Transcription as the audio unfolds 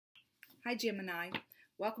Hi Gemini,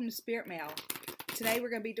 welcome to Spirit Mail. Today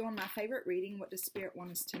we're going to be doing my favorite reading, what does Spirit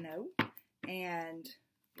want us to know? And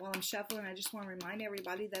while I'm shuffling, I just want to remind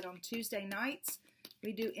everybody that on Tuesday nights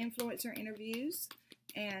we do influencer interviews,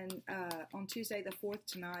 and on Tuesday the 4th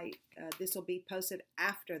tonight, this will be posted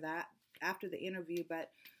after the interview,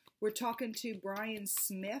 but we're talking to Brian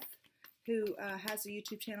Smith, who has a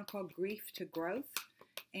YouTube channel called Grief to Growth,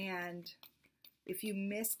 and if you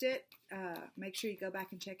missed it, make sure you go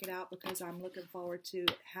back and check it out because I'm looking forward to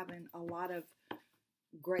having a lot of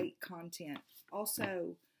great content.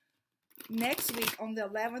 Also, next week on the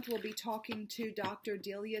 11th, we'll be talking to Dr.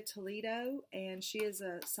 Delia Toledo, and she is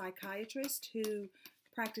a psychiatrist who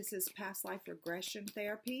practices past life regression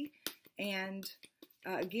therapy. And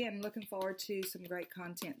again, looking forward to some great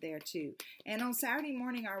content there too. And on Saturday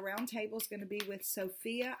morning, our round table is going to be with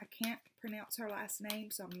Sophia. I can't pronounce her last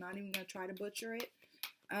name, so I'm not even going to try to butcher it.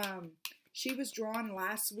 She was drawn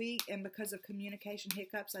last week, and because of communication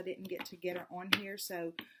hiccups, I didn't get to get her on here.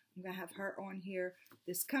 So I'm going to have her on here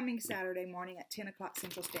this coming Saturday morning at 10 o'clock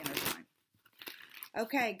Central Standard Time.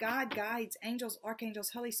 Okay, God, guides, angels,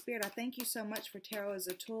 archangels, Holy Spirit, I thank you so much for tarot as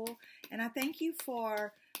a tool. And I thank you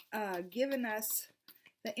for giving us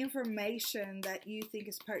the information that you think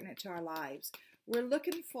is pertinent to our lives. We're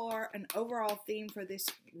looking for an overall theme for this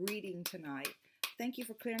reading tonight. Thank you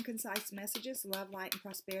for clear and concise messages, love, light, and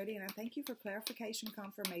prosperity. And I thank you for clarification,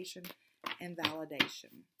 confirmation, and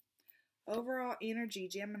validation. Overall energy,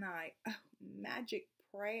 Gemini. Oh, magic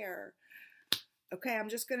prayer. Okay, I'm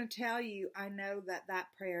just going to tell you, I know that that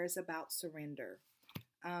prayer is about surrender.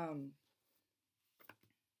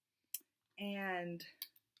 And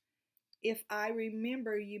if I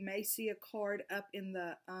remember, you may see a card up in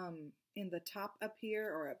the top up here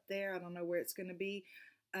or up there. I don't know where it's going to be.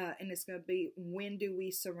 And it's going to be, when do we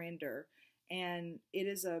surrender? And it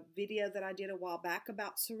is a video that I did a while back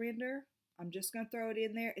about surrender. I'm just going to throw it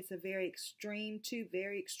in there. It's a very extreme, two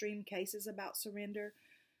very extreme cases about surrender.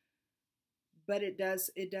 But it does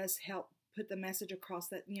help put the message across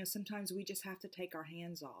that, you know, sometimes we just have to take our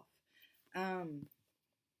hands off.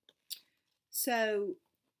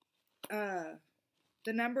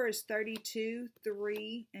 The number is 32,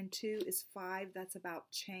 3, and 2 is 5. That's about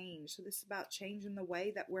change. So this is about changing the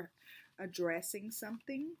way that we're addressing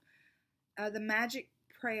something. The magic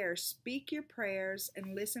prayer, speak your prayers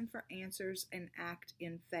and listen for answers and act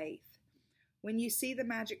in faith. When you see the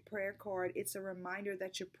magic prayer card, it's a reminder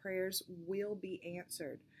that your prayers will be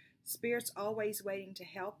answered. Spirit's always waiting to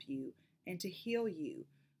help you and to heal you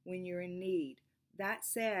when you're in need. That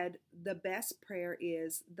said, the best prayer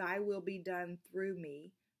is, thy will be done through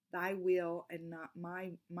me, thy will and not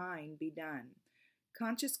mine be done.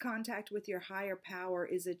 Conscious contact with your higher power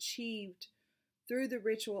is achieved through the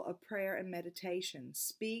ritual of prayer and meditation.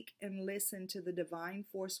 Speak and listen to the divine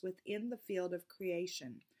force within the field of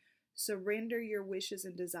creation. Surrender your wishes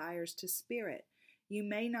and desires to Spirit. You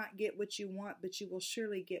may not get what you want, but you will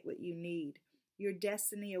surely get what you need. Your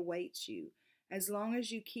destiny awaits you. As long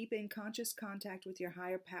as you keep in conscious contact with your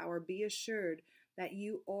higher power, be assured that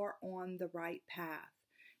you are on the right path.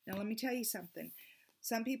 Now, let me tell you something.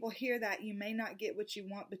 Some people hear that you may not get what you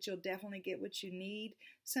want, but you'll definitely get what you need.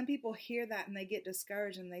 Some people hear that and they get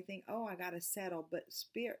discouraged and they think, oh, I got to settle. But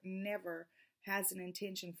Spirit never has an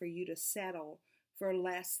intention for you to settle for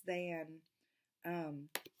less than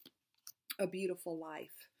a beautiful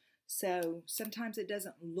life. So sometimes it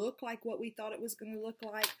doesn't look like what we thought it was going to look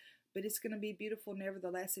like, but it's going to be beautiful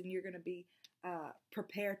nevertheless, and you're going to be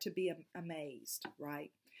prepared to be amazed,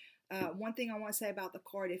 right? One thing I want to say about the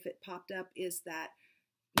card, if it popped up, is that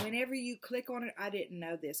whenever you click on it, I didn't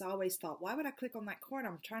know this. I always thought, why would I click on that card?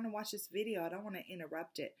 I'm trying to watch this video. I don't want to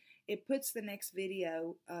interrupt it. It puts the next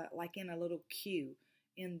video like in a little queue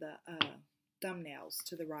in the thumbnails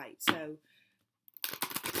to the right. So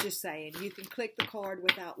just saying, you can click the card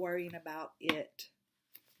without worrying about it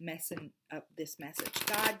messing up this message.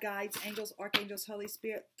 God, guides, angels, archangels, Holy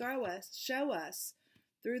Spirit, show us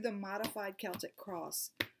through the modified Celtic cross.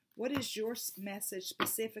 What is your message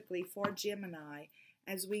specifically for Gemini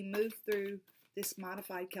as we move through this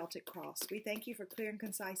modified Celtic cross? We thank you for clear and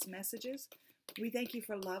concise messages. We thank you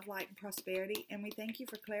for love, light, and prosperity. And we thank you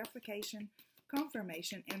for clarification,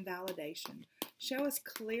 confirmation, and validation. Show us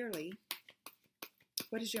clearly,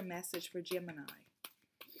 what is your message for Gemini?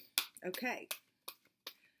 Okay.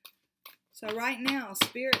 So right now,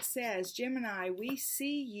 Spirit says, Gemini, we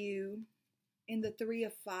see you in the 3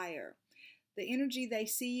 of fire. The energy they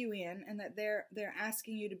see you in and that they're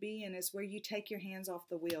asking you to be in is where you take your hands off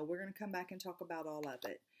the wheel. We're going to come back and talk about all of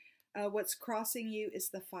it. What's crossing you is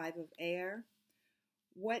the 5 of air.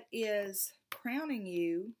 What is crowning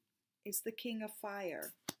you is the King of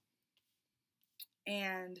Fire.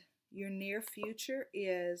 And your near future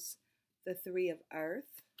is the Three of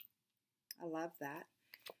Earth. I love that.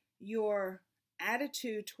 Your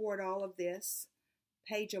attitude toward all of this,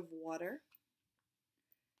 Page of Water.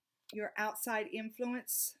 Your outside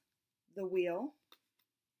influence, the Wheel.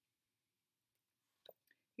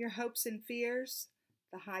 Your hopes and fears,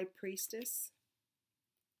 the High Priestess.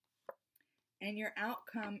 And your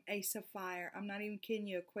outcome, Ace of Fire. I'm not even kidding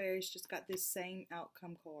you, Aquarius just got this same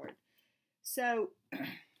outcome card. So,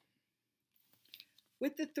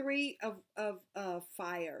 with the Three of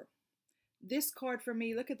Fire, this card for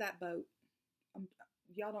me, look at that boat.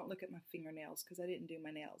 Y'all don't look at my fingernails because I didn't do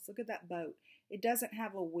my nails. Look at that boat. It doesn't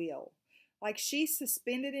have a wheel. Like she's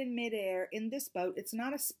suspended in midair in this boat. It's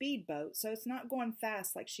not a speed boat, so it's not going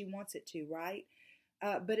fast like she wants it to, right?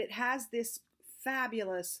 But it has this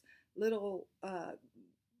fabulous little,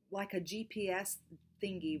 like a GPS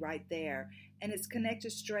thingy right there. And it's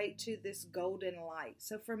connected straight to this golden light.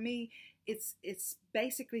 So for me, it's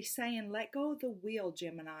basically saying, let go of the wheel,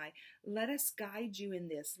 Gemini. Let us guide you in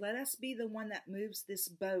this. Let us be the one that moves this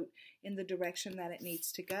boat in the direction that it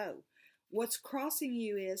needs to go. What's crossing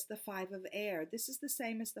you is the Five of Air. This is the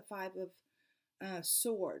same as the Five of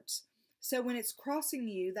Swords. So when it's crossing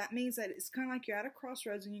you, that means that it's kind of like you're at a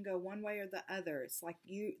crossroads and you go one way or the other. It's like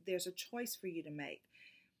there's a choice for you to make.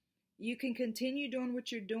 You can continue doing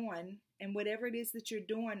what you're doing, and whatever it is that you're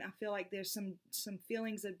doing, I feel like there's some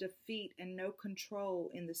feelings of defeat and no control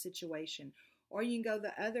in the situation. Or you can go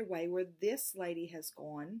the other way where this lady has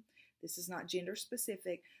gone. This is not gender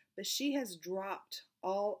specific, but she has dropped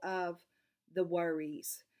all of the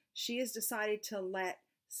worries. She has decided to let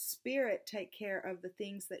Spirit take care of the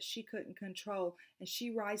things that she couldn't control, and she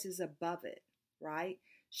rises above it, right?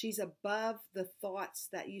 She's above the thoughts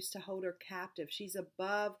that used to hold her captive. She's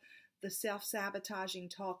above the self-sabotaging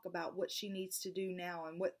talk about what she needs to do now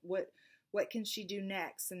and what can she do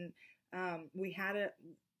next. And we had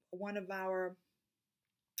one of our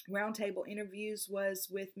roundtable interviews was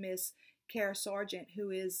with Miss Kara Sargent, who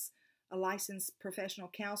is a licensed professional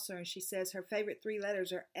counselor, and she says her favorite three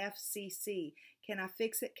letters are FCC. Can I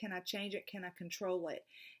fix it? Can I change it? Can I control it?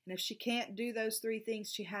 And if she can't do those three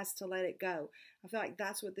things, she has to let it go. I feel like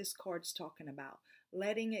that's what this card's talking about.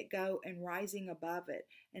 Letting it go and rising above it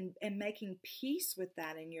and making peace with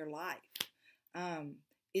that in your life.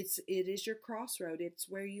 It is your crossroad. It's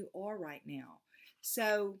where you are right now.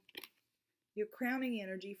 So your crowning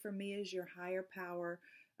energy for me is your higher power,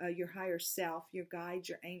 your higher self, your guides,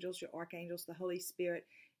 your angels, your archangels, the Holy Spirit.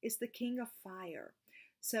 It's the King of Fire.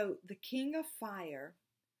 So the King of Fire,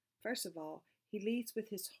 first of all, he leads with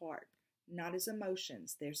his heart, not his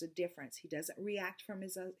emotions. There's a difference. He doesn't react from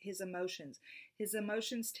his emotions. His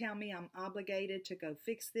emotions tell me I'm obligated to go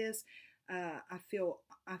fix this. I feel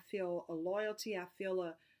a loyalty. I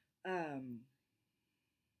feel I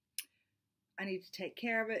need to take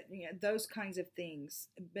care of it. You know, those kinds of things.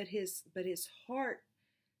 But his heart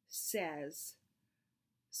says,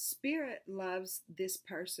 Spirit loves this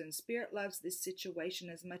person. Spirit loves this situation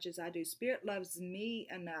as much as I do. Spirit loves me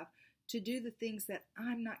enough to do the things that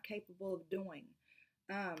I'm not capable of doing.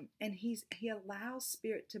 And he allows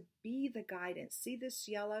Spirit to be the guidance. See this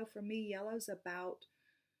yellow? For me, yellow's about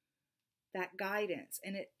that guidance.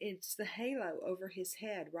 And it's the halo over his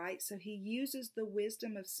head, right? So he uses the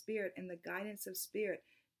wisdom of Spirit and the guidance of Spirit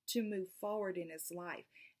to move forward in his life.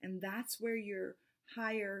 And that's where your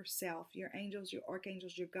higher self, your angels, your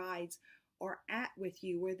archangels, your guides are at with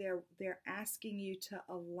you, where they're asking you to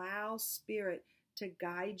allow Spirit to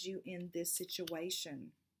guide you in this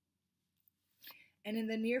situation. And in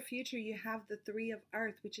the near future, you have the Three of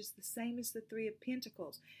Earth, which is the same as the Three of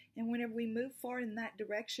Pentacles. And whenever we move forward in that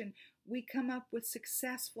direction, we come up with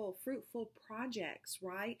successful, fruitful projects,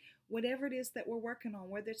 right? Whatever it is that we're working on,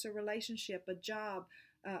 whether it's a relationship, a job,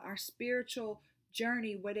 our spiritual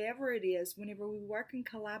journey, whatever it is, whenever we work in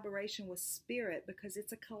collaboration with Spirit, because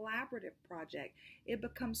it's a collaborative project, it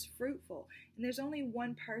becomes fruitful. And there's only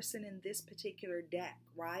one person in this particular deck,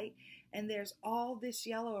 right? And there's all this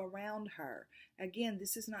yellow around her. Again,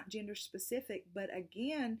 this is not gender specific, but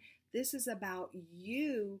again, this is about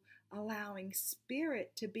you allowing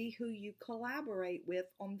Spirit to be who you collaborate with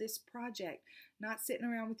on this project. Not sitting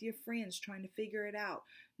around with your friends trying to figure it out.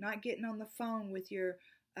 Not getting on the phone with your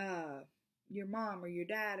mom or your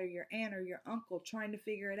dad or your aunt or your uncle trying to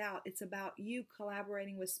figure it out. It's about you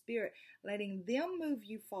collaborating with Spirit, letting them move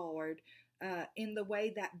you forward in the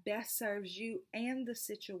way that best serves you and the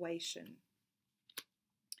situation.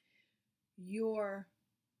 Your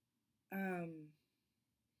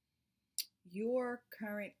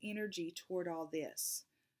current energy toward all this,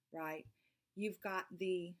 right? You've got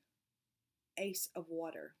the Ace of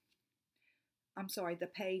Water. the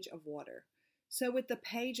Page of Water. So with the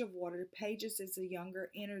Page of Water, Pages is a younger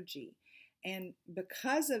energy. And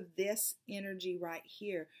because of this energy right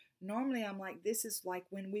here, normally I'm like, this is like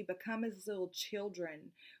when we become as little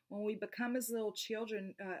children. When we become as little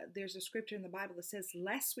children, there's a scripture in the Bible that says,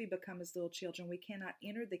 lest we become as little children, we cannot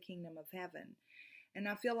enter the kingdom of heaven. And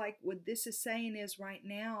I feel like what this is saying is right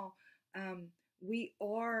now,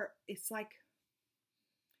 it's like,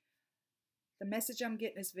 the message I'm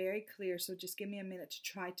getting is very clear, so just give me a minute to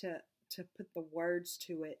try to put the words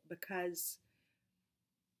to it, because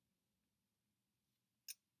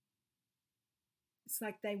it's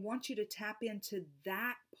like they want you to tap into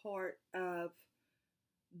that part of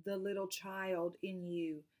the little child in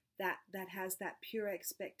you that has that pure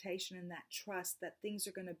expectation and that trust that things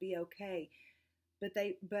are going to be okay. But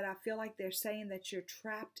I feel like they're saying that you're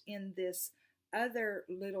trapped in this other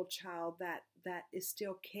little child that is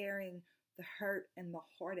still carrying the hurt and the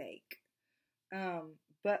heartache.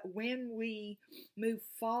 But when we move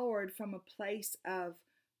forward from a place of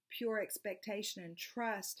pure expectation and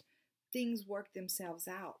trust, things work themselves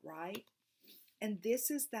out, right? And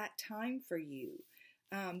this is that time for you.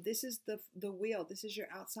 This is the wheel. This is your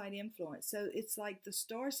outside influence. So it's like the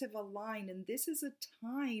stars have aligned, and this is a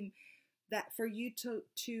time that for you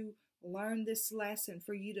to learn this lesson,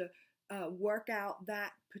 for you to work out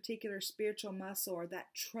that particular spiritual muscle or that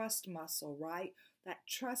trust muscle, right? That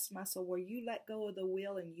trust muscle where you let go of the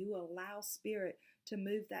wheel and you allow Spirit to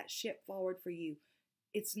move that ship forward for you.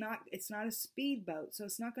 It's not a speedboat, so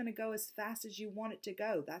it's not going to go as fast as you want it to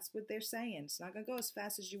go. That's what they're saying. It's not going to go as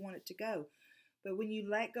fast as you want it to go. But when you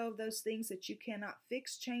let go of those things that you cannot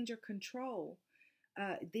fix, change, or control,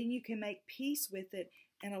 then you can make peace with it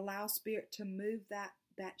and allow Spirit to move that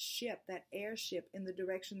ship, that airship, in the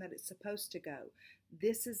direction that it's supposed to go.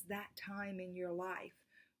 This is that time in your life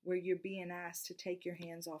where you're being asked to take your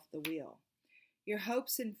hands off the wheel. Your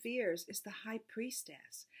hopes and fears is the High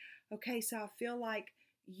Priestess. Okay, so I feel like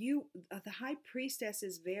the High Priestess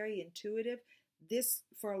is very intuitive. This,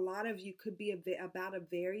 for a lot of you, could be about a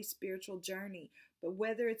very spiritual journey. But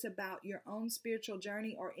whether it's about your own spiritual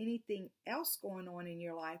journey or anything else going on in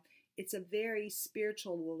your life, it's a very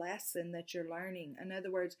spiritual lesson that you're learning. In other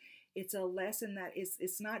words, it's a lesson that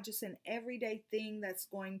it's not just an everyday thing that's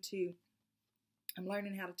going to, I'm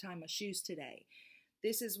learning how to tie my shoes today.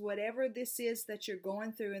 This is whatever this is that you're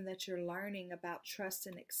going through and that you're learning about trust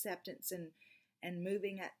and acceptance and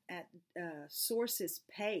moving at Source's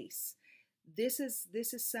pace. This is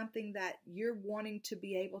something that you're wanting to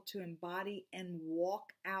be able to embody and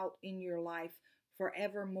walk out in your life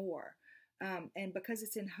forevermore. And because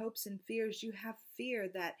it's in hopes and fears, you have fear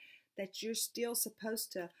that you're still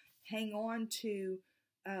supposed to hang on to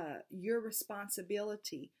your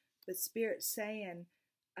responsibility. But Spirit's saying,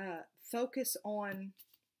 focus on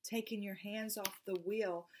taking your hands off the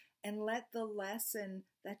wheel and let the lesson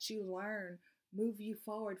that you learn move you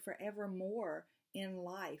forward forevermore in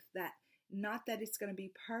life. That not that it's going to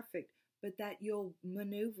be perfect, but that you'll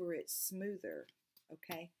maneuver it smoother.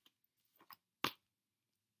 Okay?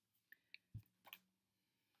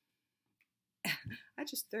 I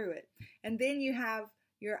just threw it. And then you have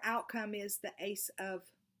your outcome is the Ace of,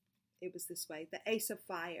 it was this way, the Ace of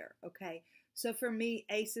Fire. Okay? So for me,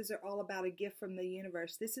 aces are all about a gift from the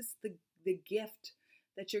universe. This is the gift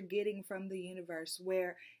that you're getting from the universe,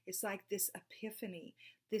 where it's like this epiphany,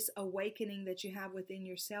 this awakening that you have within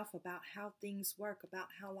yourself about how things work, about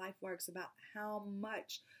how life works, about how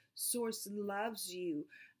much Source loves you.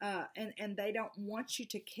 And they don't want you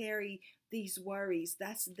to carry these worries.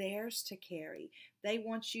 That's theirs to carry. They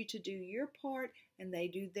want you to do your part and they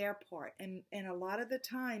do their part. And a lot of the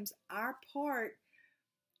times our part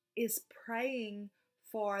is praying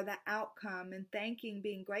for the outcome and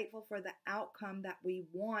being grateful for the outcome that we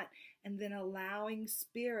want, and then allowing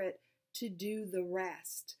Spirit to do the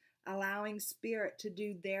rest, allowing Spirit to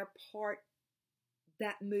do their part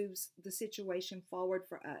that moves the situation forward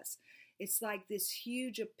for us. It's like this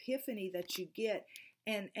huge epiphany that you get,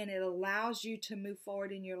 and it allows you to move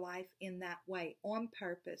forward in your life in that way, on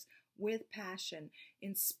purpose, with passion,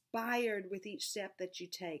 inspired with each step that you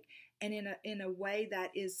take, and in a way that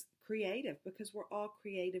is creative, because we're all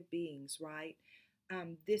creative beings, right?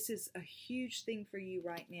 This is a huge thing for you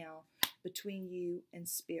right now between you and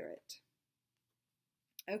Spirit.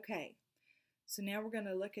 Okay, so now we're going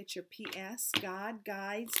to look at your PS. God,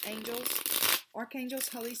 guides, angels, archangels,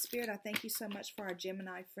 Holy Spirit, I thank you so much for our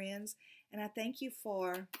Gemini friends, and I thank you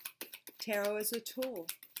for tarot as a tool.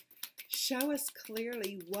 Show us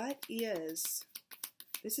clearly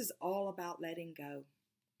this is all about letting go.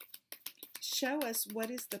 Show us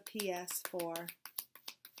what is the PS for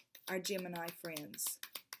our Gemini friends.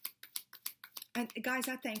 And guys,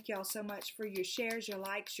 I thank y'all so much for your shares, your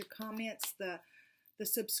likes, your comments, the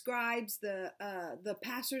subscribes, the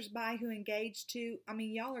passersby who engage too. I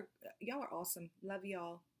mean, y'all are awesome. Love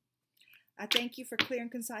y'all. I thank you for clear and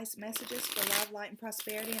concise messages for love, light, and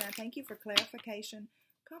prosperity. And I thank you for clarification,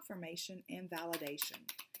 confirmation, and validation.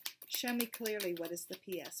 Show me clearly what is the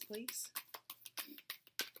PS, please.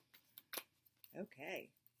 Okay.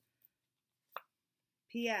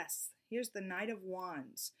 PS. Here's the Knight of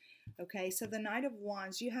Wands. Okay, so the Knight of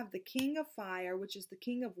Wands, you have the King of Fire, which is the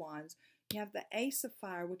King of Wands. You have the Ace of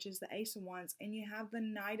Fire, which is the Ace of Wands. And you have the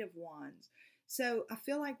Knight of Wands. So I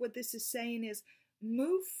feel like what this is saying is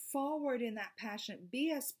move forward in that passion.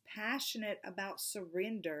 Be as passionate about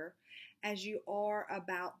surrender as you are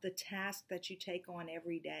about the task that you take on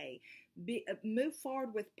every day. Move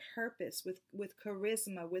forward with purpose, with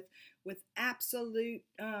charisma, with absolute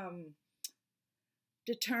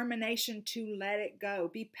determination to let it go.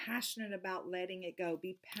 Be passionate about letting it go.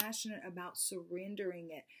 Be passionate about surrendering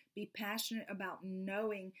it. Be passionate about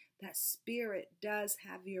knowing that Spirit does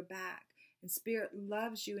have your back. And Spirit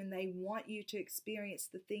loves you, and they want you to experience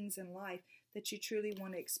the things in life that you truly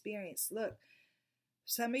want to experience. Look,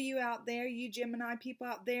 some of you out there, you Gemini people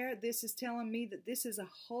out there, this is telling me that this is a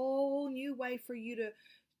whole new way for you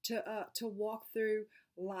to walk through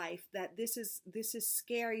life. That this is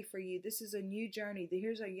scary for you. This is a new journey.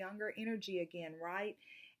 Here's a younger energy again, right?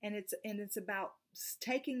 And it's about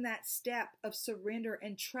taking that step of surrender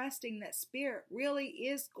and trusting that Spirit really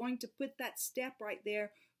is going to put that step right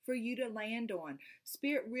there for you to land on.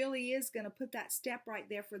 Spirit really is going to put that step right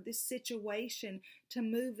there for this situation to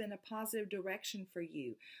move in a positive direction for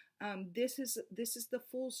you. This is the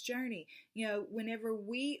Fool's journey. You know, whenever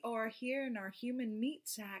we are here in our human meat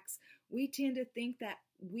sacks, we tend to think that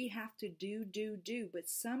we have to do, but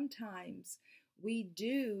sometimes we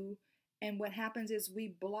do, and what happens is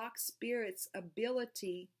we block Spirit's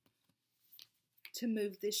ability to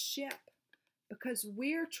move this ship because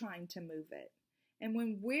we're trying to move it. And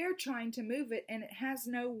when we're trying to move it and it has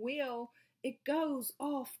no will, it goes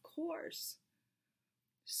off course.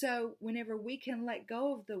 So whenever we can let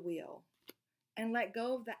go of the will and let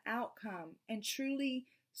go of the outcome and truly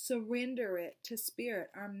surrender it to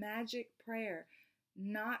Spirit, our magic prayer,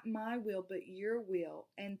 not my will, but your will.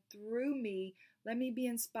 And through me, let me be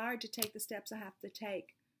inspired to take the steps I have to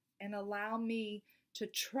take and allow me to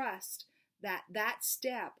trust that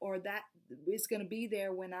step or that is going to be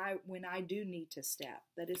there when I do need to step,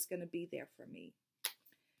 that it's going to be there for me.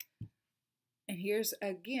 And here's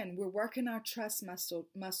again, we're working our trust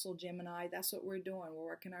muscle, Gemini. That's what we're doing. We're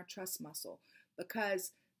working our trust muscle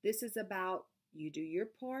because this is about you do your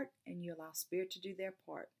part and you allow Spirit to do their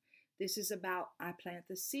part. This is about I plant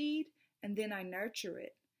the seed and then I nurture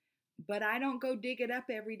it. But I don't go dig it up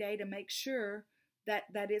every day to make sure that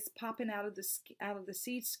it's popping out of the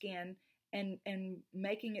seed skin and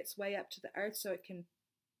making its way up to the earth so it can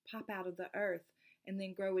pop out of the earth and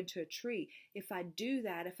then grow into a tree. If I do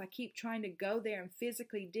that, if I keep trying to go there and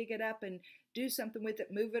physically dig it up and do something with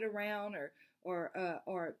it, move it around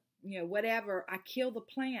or you know, whatever, I kill the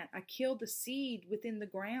plant. I kill the seed within the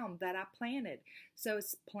ground that I planted. So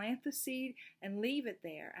it's plant the seed and leave it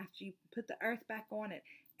there after you put the earth back on it,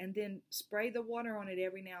 and then spray the water on it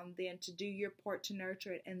every now and then to do your part to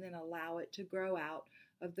nurture it, and then allow it to grow out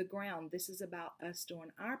of the ground. This is about us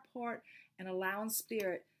doing our part and allowing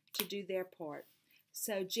Spirit to do their part.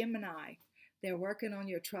 So Gemini, they're working on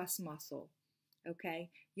your trust muscle.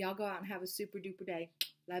 Okay? Y'all go out and have a super duper day.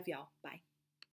 Love y'all. Bye.